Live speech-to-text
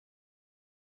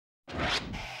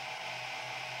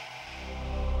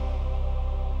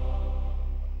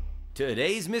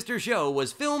Today's Mr. Show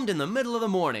was filmed in the middle of the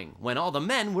morning when all the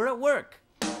men were at work.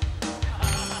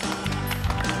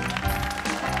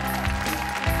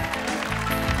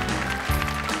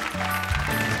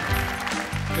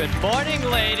 Good morning,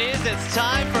 ladies. It's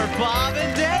time for Bob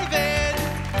and David.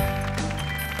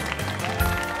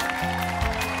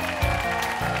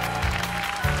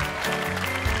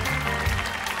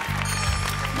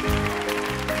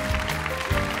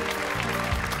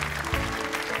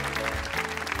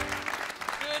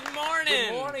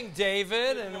 Good morning,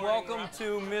 David, and welcome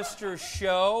to Mr.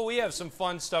 Show. We have some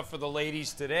fun stuff for the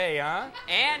ladies today, huh?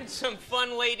 And some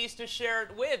fun ladies to share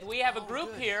it with. We have a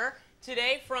group here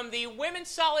today from the Women's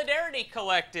Solidarity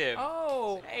Collective.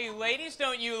 Oh. Hey, ladies,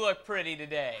 don't you look pretty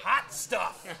today? Hot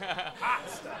stuff. Hot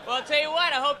stuff. Well, I'll tell you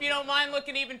what, I hope you don't mind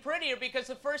looking even prettier because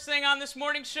the first thing on this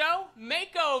morning's show,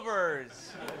 makeovers.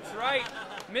 That's right.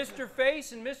 Mr.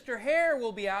 Face and Mr. Hair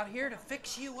will be out here to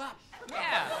fix you up.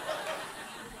 Yeah.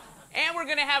 And we're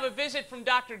going to have a visit from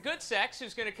Dr. Goodsex,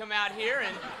 who's going to come out here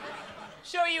and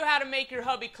show you how to make your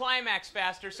hubby climax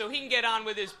faster so he can get on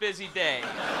with his busy day.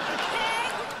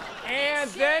 And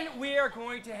then we are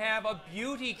going to have a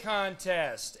beauty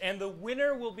contest, and the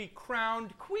winner will be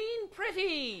crowned Queen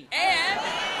Pretty. And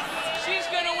she's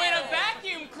going to win a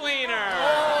vacuum cleaner.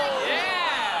 Oh.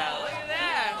 Yeah, look at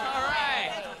that. All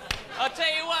right. I'll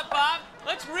tell you what, Bob,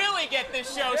 let's really get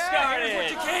this show started.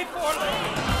 Here's what you came for,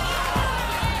 ladies.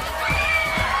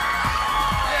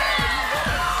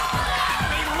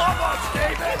 Love us,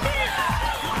 David.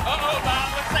 Uh-oh, Bob,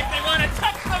 looks like they want to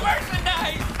touch the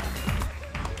merchandise.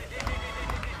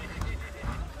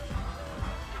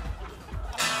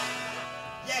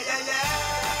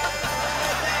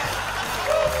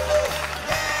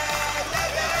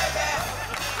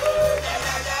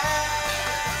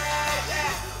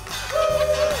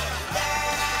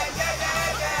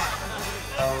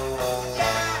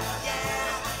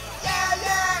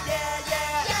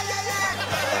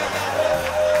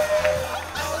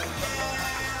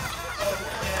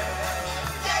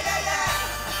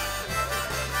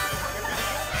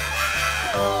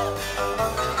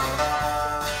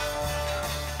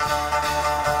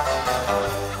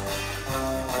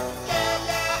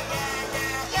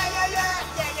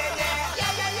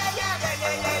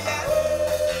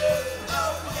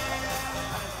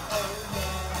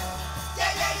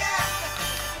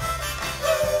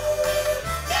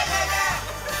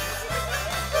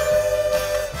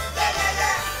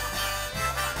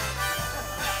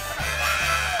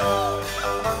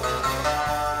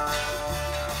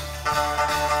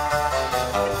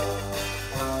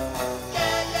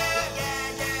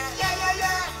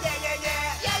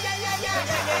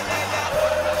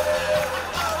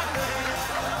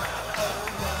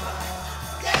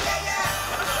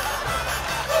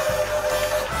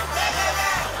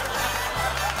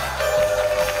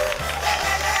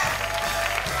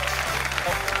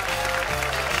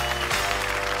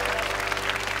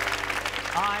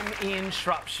 In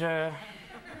Shropshire,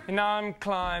 And I'm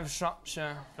Clive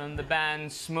Shropshire. From the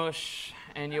band Smush,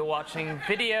 and you're watching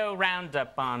Video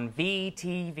Roundup on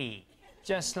VTV.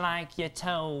 just like you're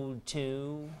told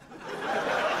to.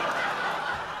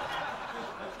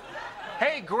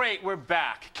 Hey, great, we're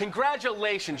back.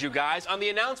 Congratulations, you guys, on the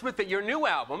announcement that your new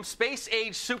album, Space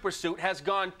Age Supersuit, has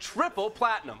gone triple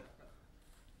platinum.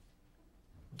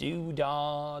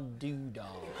 Doo-dah, doo-dah.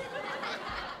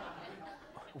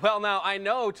 Well, now, I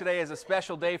know today is a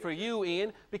special day for you,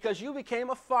 Ian, because you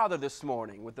became a father this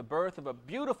morning with the birth of a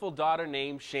beautiful daughter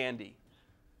named Shandy.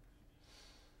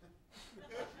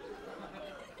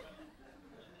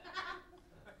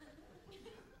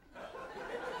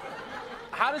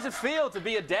 How does it feel to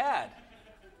be a dad?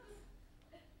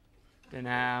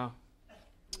 Dunno.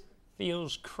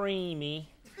 Feels creamy.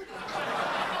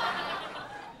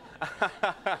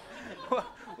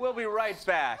 We'll be right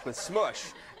back with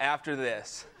Smush after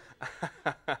this.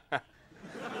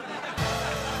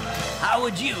 How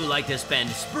would you like to spend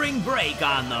spring break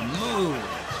on the moon?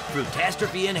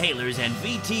 Fruitastrophe Inhalers and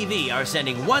VTV are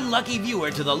sending one lucky viewer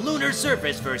to the lunar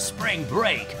surface for spring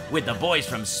break with the boys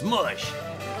from Smush.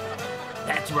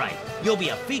 That's right, you'll be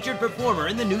a featured performer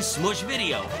in the new Smush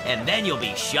video, and then you'll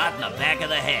be shot in the back of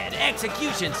the head,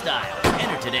 execution style.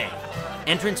 Enter today.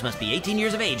 Entrants must be 18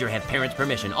 years of age or have parents'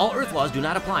 permission. All Earth laws do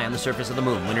not apply on the surface of the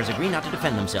moon. Winners agree not to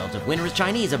defend themselves. If winner is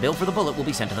Chinese, a bill for the bullet will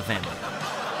be sent to the family.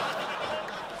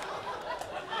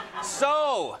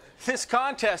 So, this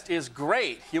contest is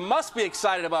great. You must be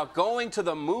excited about going to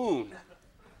the moon.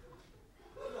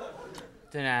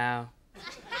 Dunno.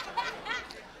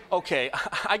 Okay,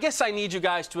 I guess I need you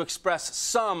guys to express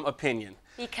some opinion.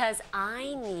 Because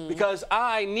I need... Because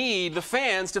I need the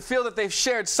fans to feel that they've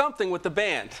shared something with the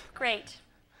band. Great.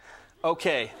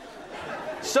 Okay.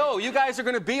 So, you guys are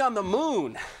going to be on the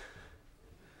moon.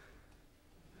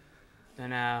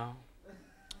 Dunno.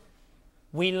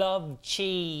 We love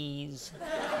cheese.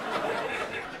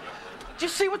 Do you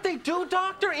see what they do,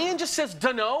 Doctor? Ian just says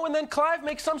dunno, and then Clive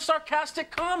makes some sarcastic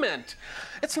comment.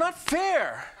 It's not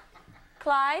fair.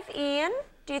 Clive, Ian,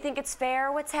 do you think it's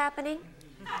fair what's happening?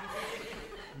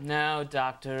 No,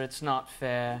 Doctor, it's not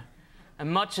fair.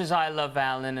 And much as I love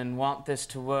Alan and want this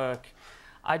to work,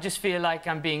 I just feel like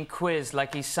I'm being quizzed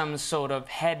like he's some sort of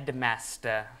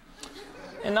headmaster.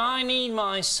 And I need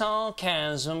my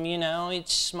sarcasm, you know.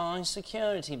 It's my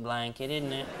security blanket,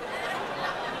 isn't it?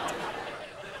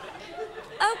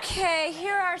 Okay,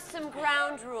 here are some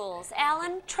ground rules.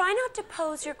 Alan, try not to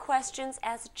pose your questions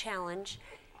as a challenge.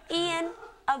 Ian,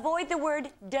 avoid the word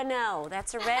dunno.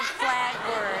 That's a red flag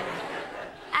word.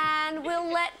 And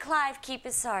we'll let Clive keep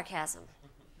his sarcasm.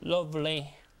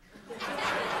 Lovely.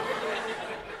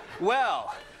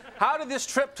 Well, how did this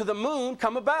trip to the moon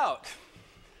come about?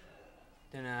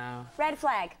 Dunno. Red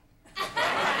flag.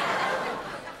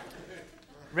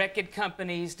 Record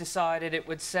companies decided it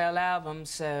would sell albums,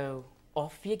 so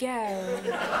off you go.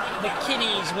 The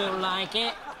kiddies will like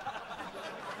it.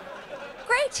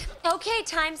 Great. Okay,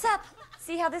 time's up.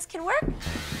 See how this can work?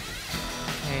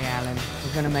 Hey, Alan,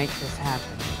 we're gonna make this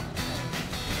happen.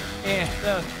 Yeah,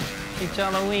 look. It's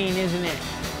Halloween, isn't it?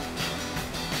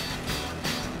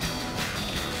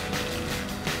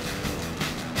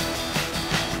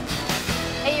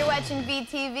 Hey, you're watching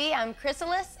VTV. I'm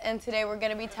Chrysalis, and today we're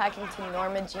going to be talking to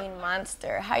Norma Jean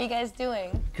Monster. How are you guys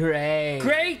doing? Great.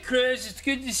 Great, Chris. It's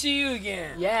good to see you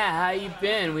again. Yeah, how you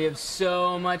been? We have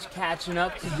so much catching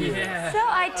up to do. Yeah. So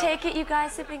I take it you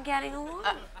guys have been getting along?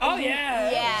 Oh,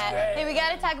 yeah. Yeah. Hey, we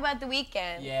got to talk about the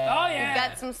weekend. Yeah. Oh, yeah. We've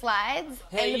got some slides.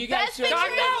 Hey, and the you guys best should- picture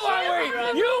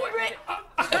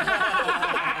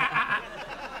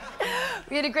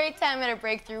We had a great time at a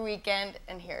breakthrough weekend,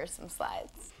 and here are some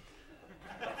slides.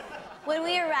 When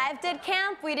we arrived at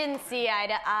camp, we didn't see eye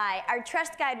to eye. Our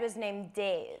trust guide was named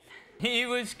Dave. He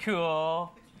was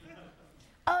cool.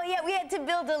 Oh, yeah, we had to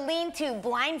build a lean-to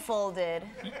blindfolded.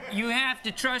 You have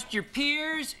to trust your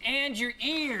peers and your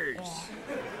ears.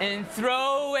 And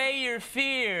throw away your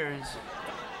fears.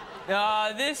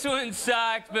 Oh, this one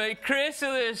sucked, but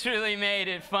Chrysalis really made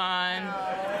it fun.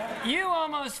 You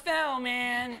almost fell,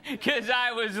 man. Because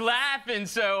I was laughing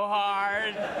so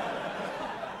hard.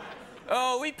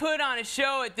 Oh, we put on a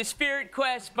show at the Spirit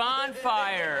Quest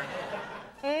bonfire.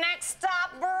 Next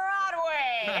stop,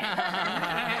 Broadway.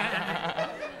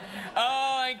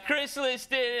 Oh, and Chrysalis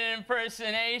did an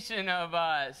impersonation of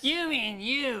us. You mean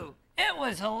you. It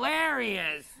was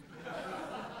hilarious.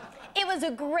 It was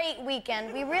a great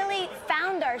weekend. We really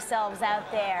found ourselves out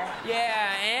there.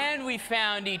 Yeah, and we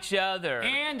found each other.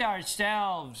 And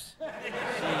ourselves.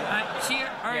 She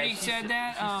already said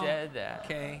that? She said that.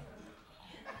 Okay.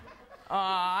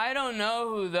 I don't know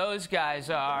who those guys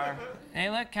are. They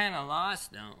look kind of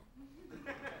lost, though.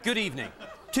 Good evening.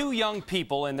 Two young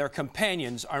people and their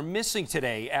companions are missing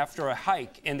today after a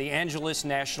hike in the Angeles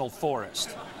National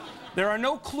Forest. There are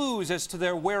no clues as to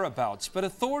their whereabouts, but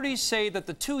authorities say that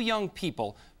the two young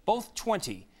people, both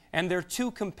 20, and their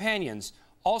two companions,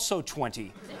 also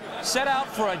 20, set out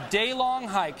for a day-long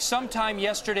hike sometime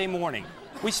yesterday morning.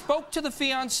 We spoke to the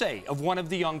fiancé of one of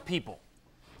the young people.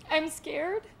 I'm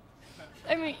scared.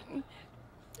 I mean,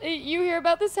 you hear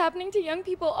about this happening to young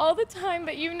people all the time,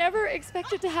 but you never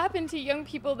expect it to happen to young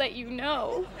people that you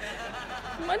know,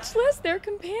 much less their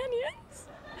companions.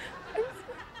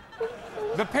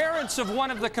 The parents of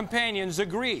one of the companions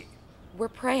agree. We're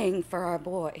praying for our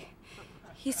boy.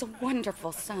 He's a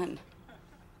wonderful son.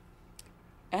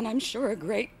 And I'm sure a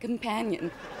great companion.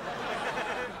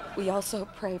 We also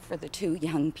pray for the two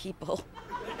young people.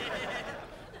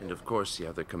 And of course, the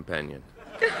other companion.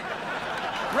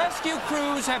 Rescue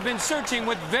crews have been searching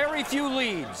with very few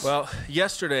leads. Well,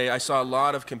 yesterday I saw a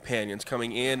lot of companions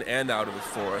coming in and out of the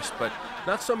forest, but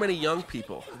not so many young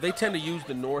people. They tend to use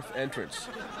the north entrance.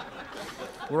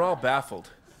 We're all baffled.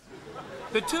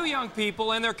 The two young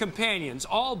people and their companions,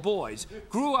 all boys,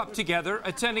 grew up together,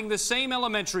 attending the same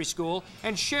elementary school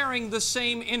and sharing the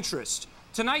same interest.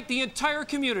 Tonight, the entire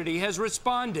community has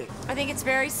responded. I think it's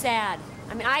very sad.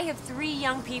 I mean, I have 3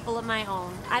 young people of my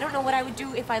own. I don't know what I would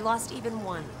do if I lost even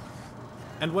one.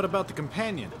 And what about the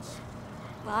companions?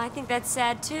 Well, I think that's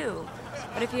sad, too.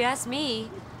 But if you ask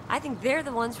me, I think they're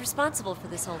the ones responsible for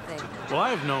this whole thing. Well, I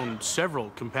have known several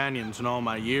companions in all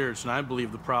my years, and I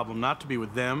believe the problem not to be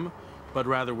with them, but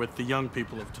rather with the young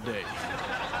people of today.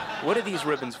 What are these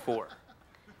ribbons for?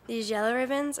 These yellow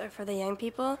ribbons are for the young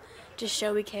people, to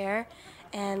show we care,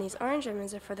 and these orange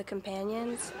ribbons are for the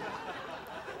companions.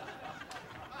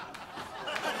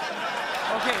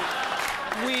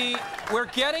 Okay, we're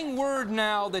getting word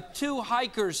now that 2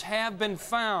 hikers have been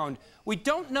found. We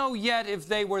don't know yet if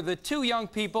they were the 2 young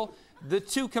people, the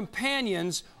 2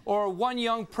 companions, or 1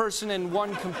 young person and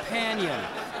 1 companion.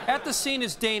 At the scene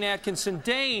is Dane Atkinson.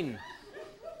 Dane.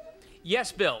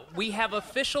 Yes, Bill. We have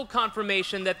official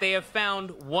confirmation that they have found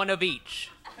 1 of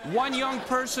each. 1 young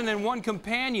person and 1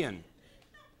 companion.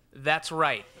 That's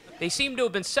right. They seem to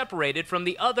have been separated from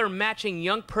the other matching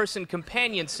young person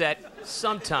companion set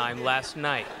sometime last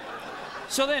night.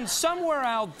 So then somewhere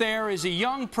out there is a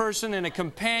young person and a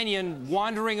companion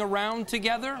wandering around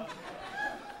together?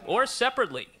 Or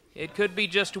separately. It could be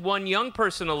just 1 young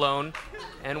person alone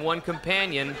and 1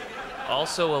 companion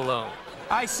also alone.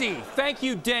 I see. Thank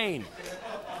you, Dane.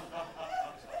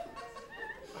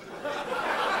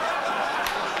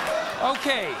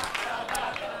 Okay,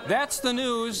 that's the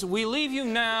news. We leave you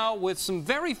now with some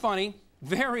very funny,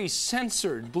 very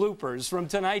censored bloopers from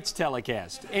tonight's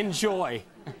telecast. Enjoy.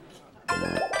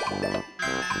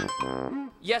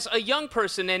 Yes, a young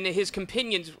person and his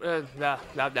companions... Let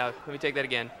me take that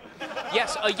again.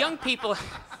 Yes, a young people...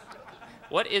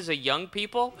 What is a young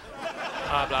people?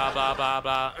 Blah, blah, blah, blah,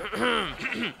 blah.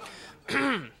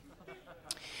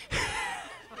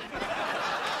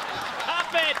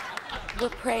 Stop it! We're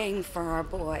praying for our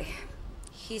boy.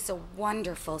 He's a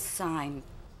wonderful son.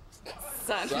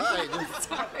 Sign. Sorry.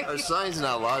 Our sign's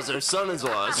not laws, our son is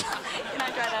laws. Can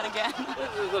I try that again?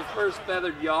 This is the first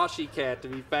feathered Yoshi cat to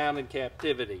be found in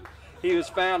captivity. He was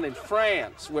found in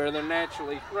France, where they're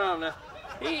naturally from. Now,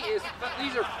 these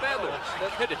are feathers.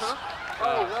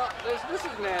 Oh, well, this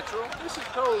is natural. This is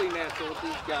totally natural with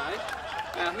these guys.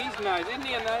 Now, he's nice. Isn't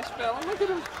he a nice fella? Look at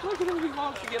him. Look at him. He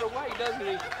wants to get away, doesn't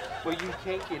he? Well, you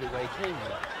can't get away, can you?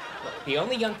 The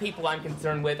only young people I'm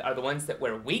concerned with are the ones that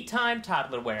wear week-time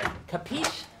toddler wear.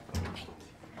 Capiche?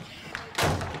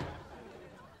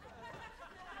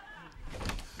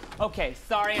 Okay,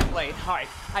 sorry I'm late. All right,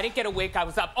 I didn't get a wig. I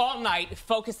was up all night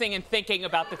focusing and thinking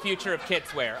about the future of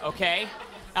kids wear, okay?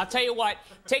 I'll tell you what,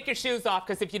 take your shoes off,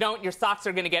 because if you don't, your socks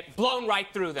are going to get blown right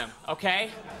through them,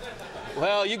 okay?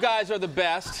 Well, you guys are the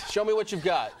best. Show me what you've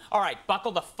got. All right,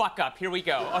 buckle the fuck up. Here we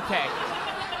go. Okay.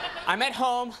 I'm at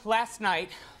home last night,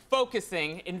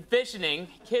 focusing, envisioning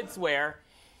kids wear,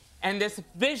 and this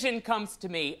vision comes to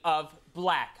me of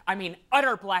black. I mean,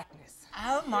 utter blackness.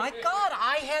 Oh, my God.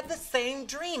 I had the same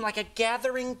dream, like a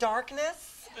gathering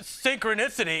darkness.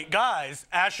 Synchronicity. Guys,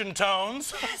 ashen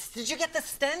tones. Yes. Did you get the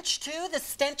stench, too? The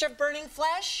stench of burning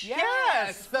flesh?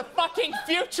 Yes, the fucking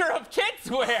future of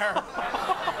kids wear.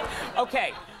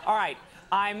 Okay, all right.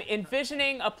 I'm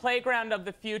envisioning a playground of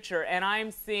the future, and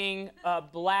I'm seeing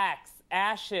blacks,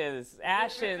 ashes,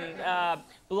 ashen,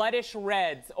 bloodish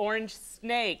reds, orange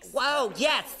snakes. Whoa,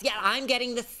 yes, yeah, I'm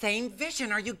getting the same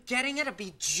vision. Are you getting it? A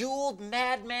bejeweled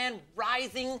madman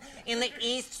rising in the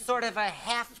east, sort of a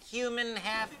half-human,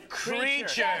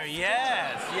 half-creature.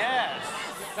 Yes, yes.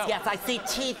 Yes, I see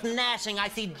teeth gnashing. I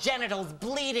see genitals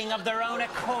bleeding of their own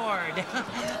accord.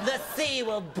 The sea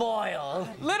will boil.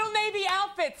 Little Navy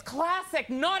outfits, classic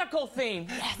nautical theme.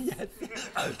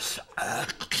 Yes.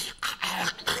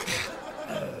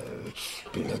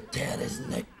 Biblioteres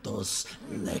nectos,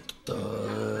 nectos.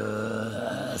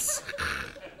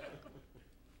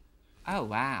 Oh,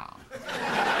 wow.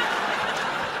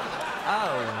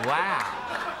 Oh, wow.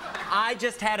 I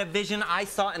just had a vision. I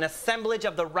saw an assemblage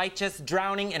of the righteous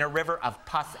drowning in a river of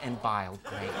pus and bile.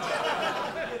 Great.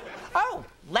 Oh,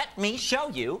 let me show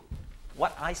you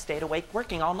what I stayed awake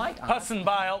working all night on. Pus and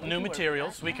bile, new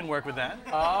materials. We can work with that.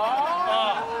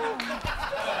 Oh.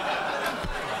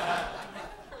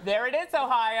 There it is,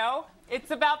 Ohio. It's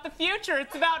about the future.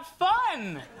 It's about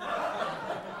fun.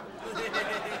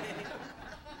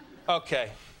 Okay.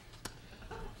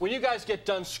 When you guys get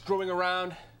done screwing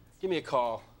around, give me a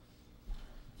call.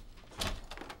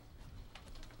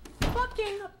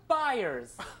 Fucking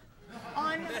buyers.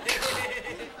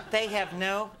 They have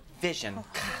no vision.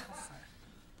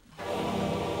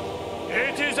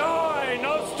 It is I,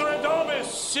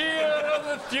 Nostradamus, seer of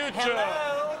the future.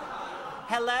 Hello?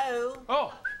 Hello?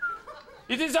 Oh.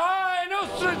 It is I,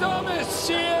 Nostradamus,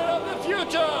 seer of the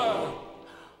future.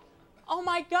 Oh,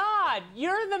 my God.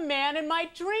 You're the man in my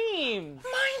dreams.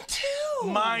 Mine, too.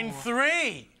 Mine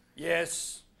 3.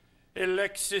 Yes.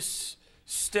 Alexis,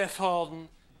 Stefan,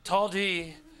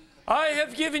 Toddy. I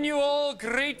have given you all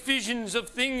great visions of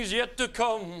things yet to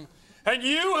come, and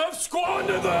you have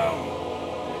squandered them.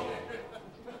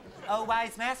 Oh,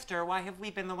 wise master, why have we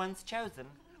been the ones chosen?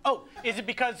 Oh, is it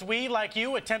because we, like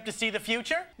you, attempt to see the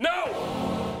future?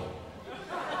 No!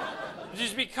 It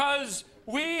is because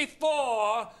we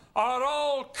four are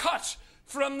all cut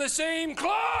from the same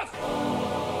cloth!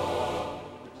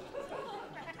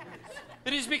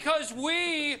 It is because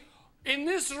we, in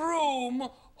this room,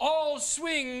 all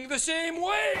swing the same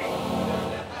way!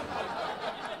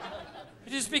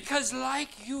 It is because,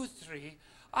 like you three,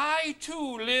 I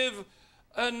too live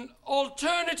an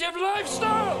alternative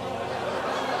lifestyle!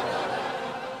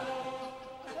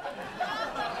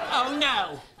 Oh,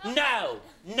 no, no,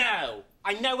 no.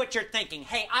 I know what you're thinking.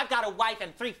 Hey, I've got a wife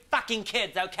and 3 fucking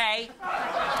kids, okay?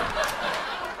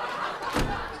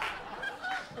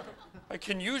 I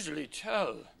can usually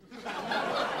tell.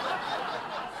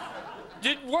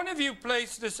 Did one of you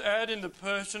place this ad in the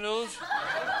personals?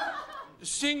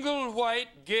 Single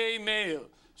white gay male,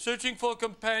 searching for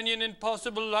companion and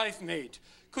possible life mate.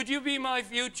 Could you be my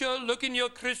future? Look in your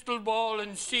crystal ball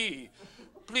and see.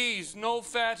 Please, no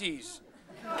fatties.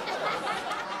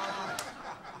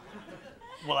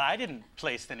 Well, I didn't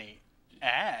place any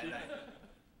ad.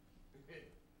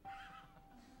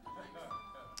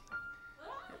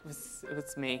 It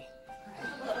was me.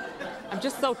 I'm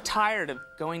just so tired of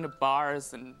going to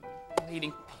bars and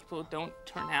meeting people who don't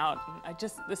turn out. And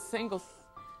the singles.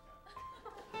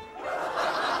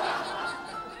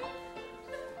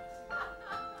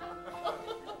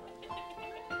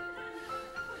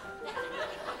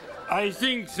 I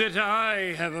think that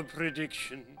I have a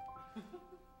prediction.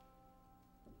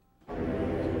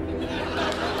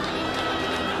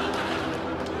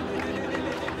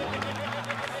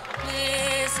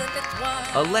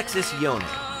 Alexis Yone.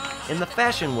 In the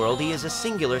fashion world, he is a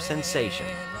singular sensation,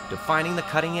 defining the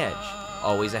cutting edge,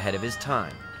 always ahead of his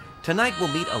time. Tonight we'll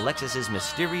meet Alexis's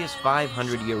mysterious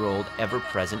 500-year-old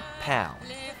ever-present pal.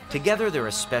 Together they're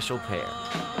a special pair.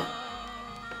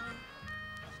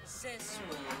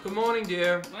 Good morning,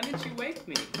 dear. Why didn't you wake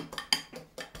me?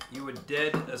 You were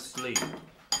dead asleep.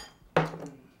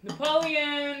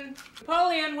 Napoleon!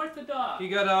 Napoleon, where's the dog? He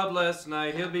got out last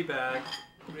night. He'll be back.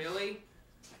 Really?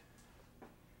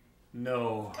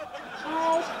 No.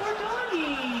 Oh, poor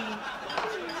doggy.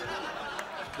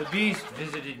 The beast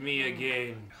visited me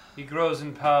again. He grows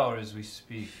in power as we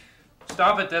speak.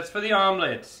 Stop it, that's for the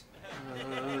omelets.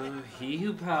 He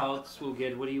who pouts will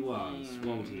get what he wants,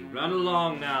 won't he? Run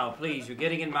along now, please. You're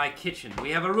getting in my kitchen.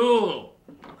 We have a rule.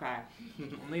 Okay.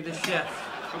 Only the chef.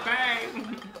 Okay.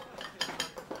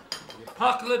 The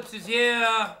apocalypse is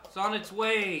here. It's on its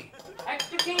way.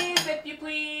 Extra keys, if you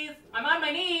please. I'm on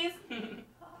my knees.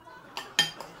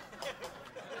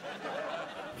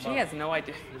 She has no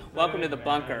idea. Welcome to the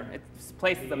bunker. This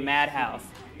place is a madhouse.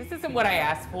 This isn't what I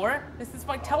asked for. This is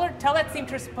why. Tell that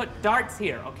seamstress to put darts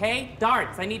here, okay?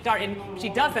 Darts. I need darts. And if she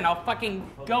doesn't, I'll fucking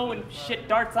go and shit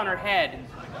darts on her head.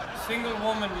 A single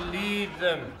woman lead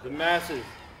them, the masses,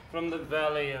 from the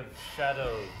valley of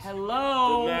shadows.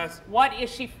 Hello? What is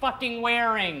she fucking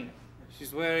wearing?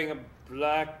 She's wearing a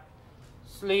black,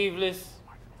 sleeveless,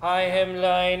 high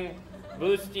hemline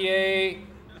bustier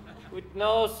with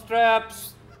no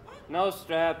straps. No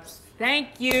straps.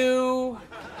 Thank you.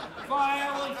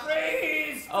 Fire will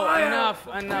freeze! Oh, Fire enough.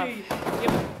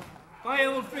 Yep.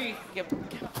 Fire will freeze. Yep.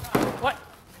 What?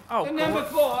 Oh, and number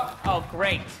 4. Oh,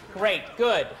 great.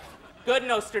 Good. Good,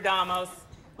 Nostradamus.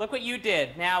 Look what you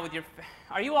did now with your...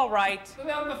 Are you all right?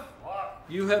 Number 4.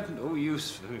 You have no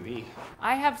use for me.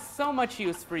 I have so much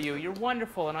use for you. You're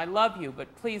wonderful, and I love you. But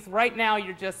please, right now,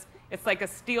 you're just... It's like a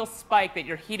steel spike that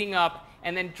you're heating up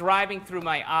and then driving through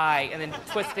my eye and then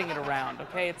twisting it around,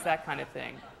 okay? It's that kind of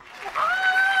thing.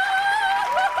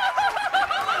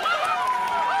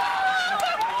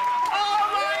 Oh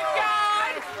my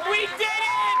God! We did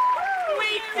it!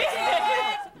 We did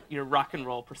it! You're rock and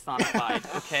roll personified,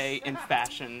 okay, in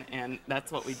fashion, and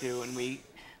that's what we do, and we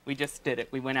just did it.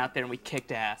 We went out there and we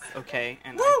kicked ass, okay?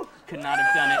 And I could not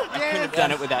have done it. I couldn't have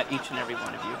done it without each and every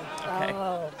one of you, okay?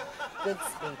 Oh. Good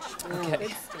speech. Okay.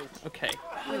 Good speech. Okay.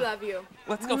 We love you.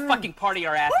 Let's go fucking party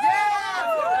our ass.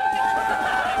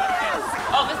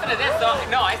 Oh, listen to this. Oh,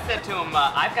 no, I said to him,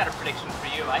 I've got a prediction for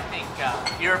you. I think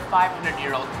your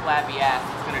 500-year-old flabby ass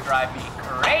is going to drive me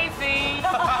crazy.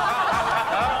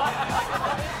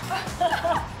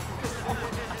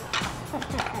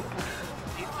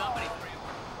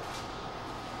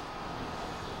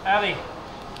 Allie.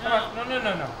 Come on.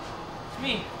 No. It's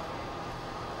me.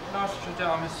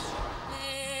 Nostradamus.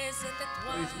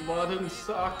 These modern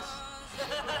socks.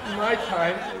 In my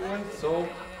time, they weren't so...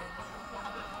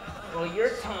 Well, your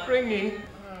time... Springy.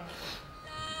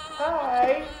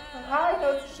 Hi,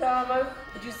 Nostradamus.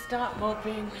 Would you stop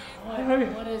moping?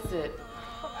 What is it?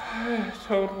 I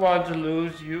don't want to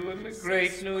lose you in the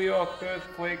great New York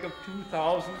earthquake of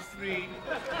 2003. You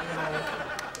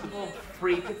little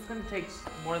freak, it's gonna take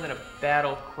more than a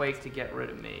battle quake to get rid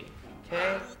of me,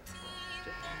 okay?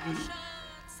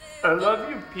 I love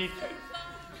you, Peaches.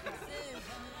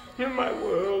 You're my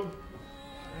world.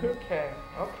 Okay.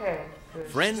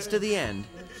 Friends to the end,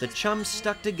 the chums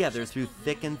stuck together through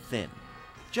thick and thin,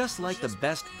 just like the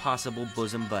best possible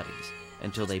bosom buddies,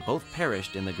 until they both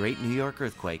perished in the great New York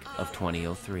earthquake of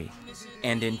 2003.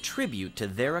 And in tribute to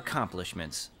their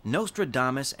accomplishments,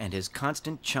 Nostradamus and his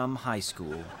Constant Chum High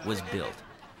School was built,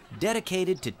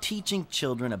 dedicated to teaching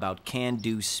children about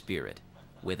can-do spirit,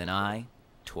 with an eye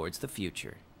towards the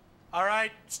future. All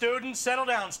right, students, settle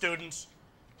down, students.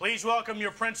 Please welcome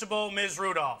your principal, Ms.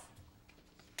 Rudolph.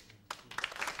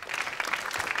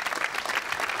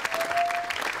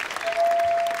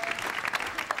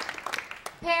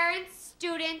 Parents,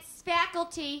 students,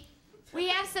 faculty, we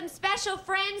have some special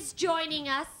friends joining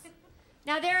us.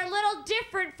 Now, they're a little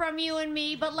different from you and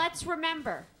me, but let's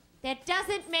remember, that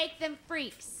doesn't make them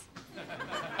freaks.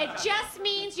 It just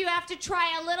means you have to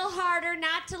try a little harder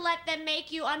not to let them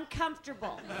make you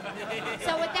uncomfortable.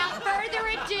 So without further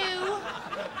ado,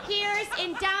 here's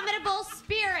Indomitable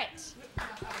Spirit.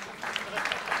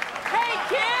 Hey,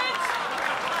 kids!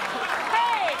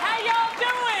 Hey, how y'all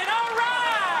doing? All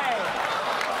right!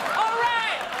 All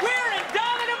right, we're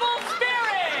Indomitable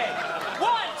Spirit!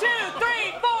 1, 2,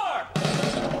 3, 4!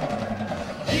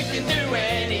 You can do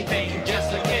anything, just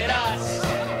look at us,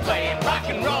 playing rock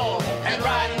and roll and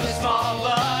riding the small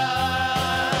bus.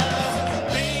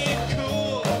 Being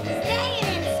cool,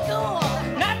 Staying in school.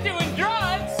 Not doing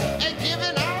drugs! And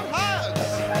giving out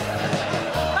hugs.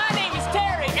 My name is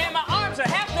Terry, and my arms are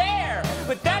half there,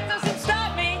 but that doesn't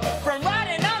stop me from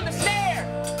riding on the stair.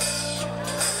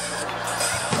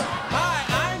 Hi,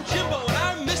 I'm Jimbo, and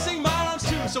I'm missing my arms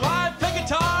too, so I play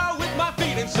guitar with my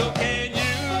feet, and so can you.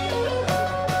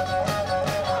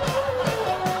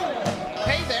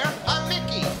 Hey there, I'm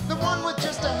Mickey, the one with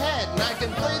just a head, and I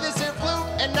can play this here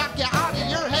flute and knock you out of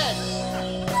your head.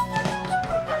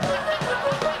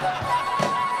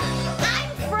 I'm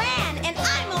Fran, and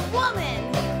I'm a woman.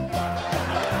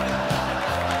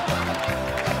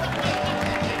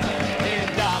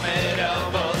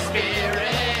 Indomitable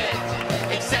spirit,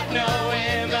 accept no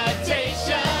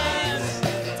imitations,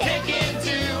 take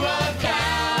into account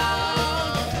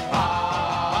all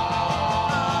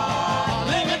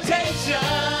limitations.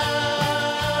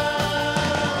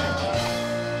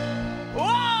 Whoa!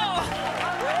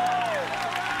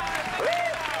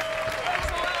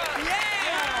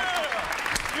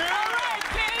 All right,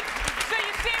 kids. So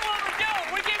you see what we're doing?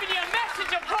 We're giving you a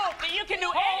message of hope that you can do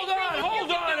anything.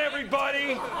 Hold on,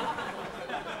 everybody.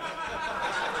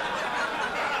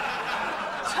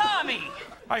 Tommy!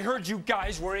 I heard you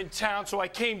guys were in town, so I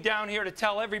came down here to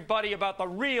tell everybody about the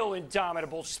real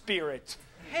Indomitable Spirit.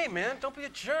 Hey, man, don't be a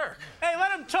jerk. Hey,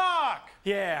 let him talk.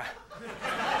 Yeah.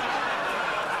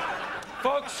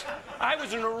 Folks, I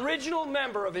was an original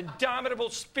member of Indomitable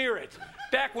Spirit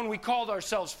back when we called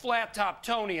ourselves Flat Top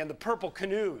Tony and the Purple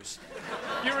Canoes.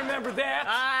 You remember that?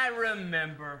 I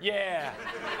remember. Yeah.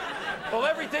 Well,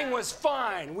 everything was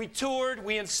fine. We toured,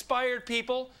 we inspired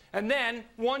people, and then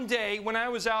one day when I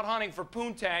was out hunting for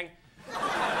poontang,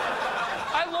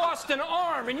 I lost an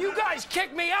arm, and you guys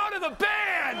kicked me out of the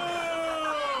band!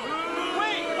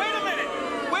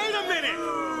 Wait a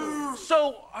minute.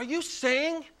 So, are you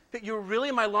saying that you're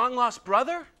really my long-lost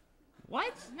brother?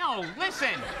 What? No,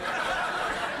 listen.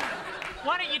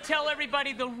 Why don't you tell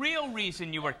everybody the real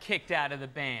reason you were kicked out of the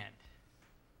band?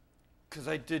 Because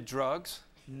I did drugs.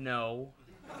 No.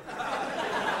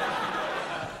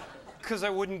 Because I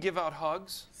wouldn't give out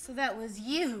hugs. So that was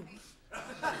you.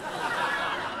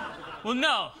 Well,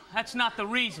 no, that's not the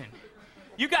reason.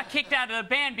 You got kicked out of the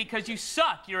band because you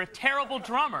suck. You're a terrible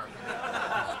drummer.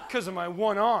 Because of my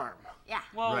one arm. Yeah.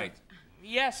 Well,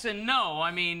 yes and no.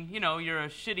 I mean, you know, you're a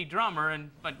shitty drummer,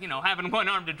 but, you know, having one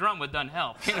arm to drum with doesn't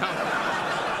help, you know?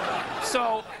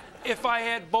 So, if I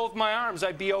had both my arms,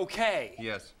 I'd be okay.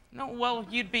 Yes. No, well,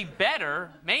 you'd be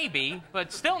better, maybe,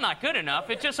 but still not good enough.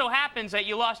 It just so happens that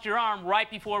you lost your arm right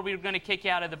before we were going to kick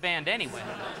you out of the band anyway.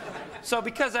 So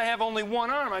because I have only one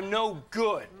arm, I'm no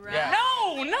good. Right.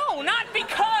 No, not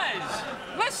because.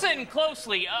 Listen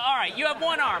closely. All right, you have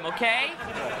one arm, okay?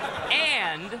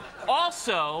 And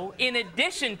also, in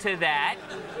addition to that,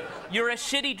 you're a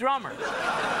shitty drummer.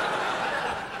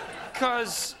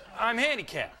 Because I'm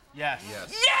handicapped. Yes.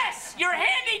 Yes! Your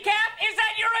handicap is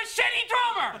that you're a shitty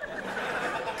drummer!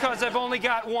 Because I've only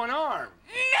got one arm.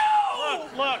 No!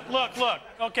 Look.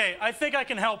 Okay, I think I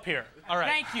can help here. All right.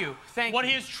 Thank you. What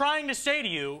he is trying to say to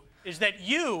you is that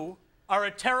you are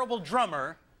a terrible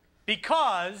drummer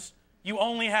because you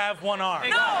only have one arm.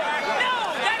 No,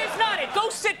 that is not it. Go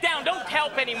sit down. Don't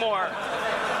help anymore.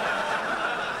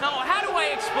 No, how do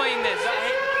I explain this?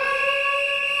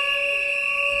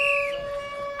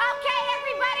 Okay,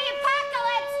 everybody,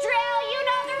 apocalypse drill. You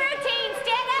know the routine.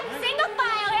 Stand up, single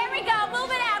file. Here we go.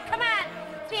 Move it out. Come on.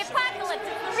 It's the apocalypse.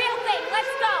 It's the real thing.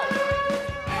 Let's go.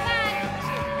 Come on.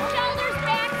 Shoulders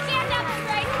back. Stand up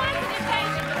straight. Who wants the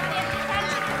attention?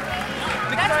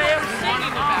 That's what I'm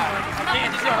singing about.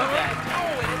 Can't drum.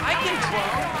 I can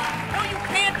drum. No, you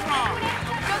can't drum.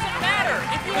 It doesn't matter.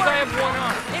 Because I have one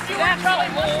arm. If you were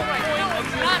telling me, no,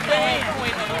 it's not the whole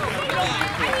point of it.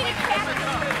 I need a camera.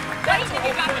 That's what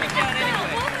you got me to count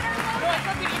anyway. No, it's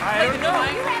something you play the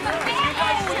drum. You have a band.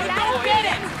 You don't get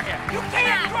it. You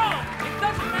can't drum. It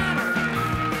doesn't matter.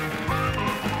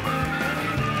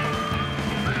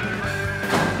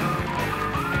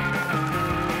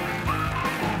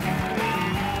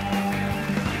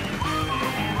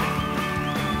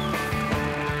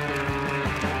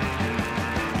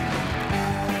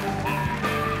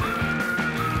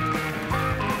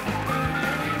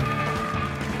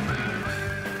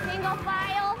 Single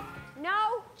file.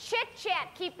 No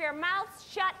chit-chat. Keep your mouths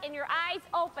shut and your eyes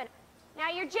open. Now,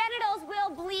 your genitals will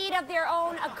bleed of their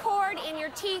own accord and your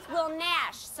teeth will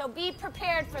gnash, so be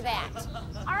prepared for that.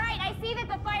 All right, I see that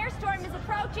the firestorm is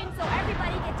approaching, so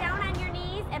everybody get down on your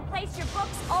knees and place your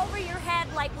books over your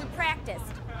head like we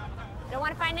practiced. I don't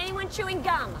want to find anyone chewing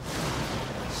gum.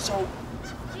 So,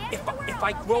 if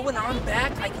I grow an arm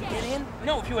back, I can get in?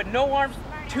 No, if you had no arms,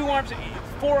 2 arms,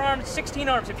 4 arms, 16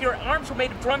 arms, if your arms were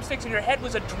made of drumsticks and your head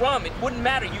was a drum, it wouldn't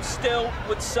matter. You still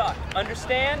would suck.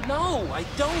 Understand? No, I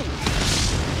don't.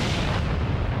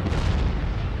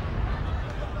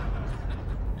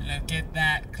 Look at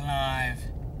that, Clive.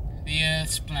 The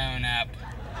Earth's blown up.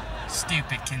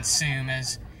 Stupid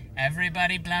consumers.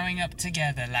 Everybody blowing up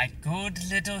together like good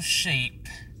little sheep.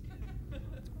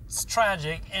 It's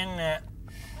tragic, isn't it?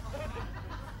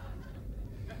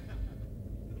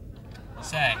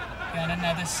 Say, got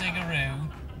another cigaroo?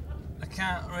 I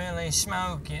can't really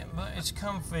smoke it, but it's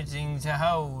comforting to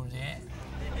hold it.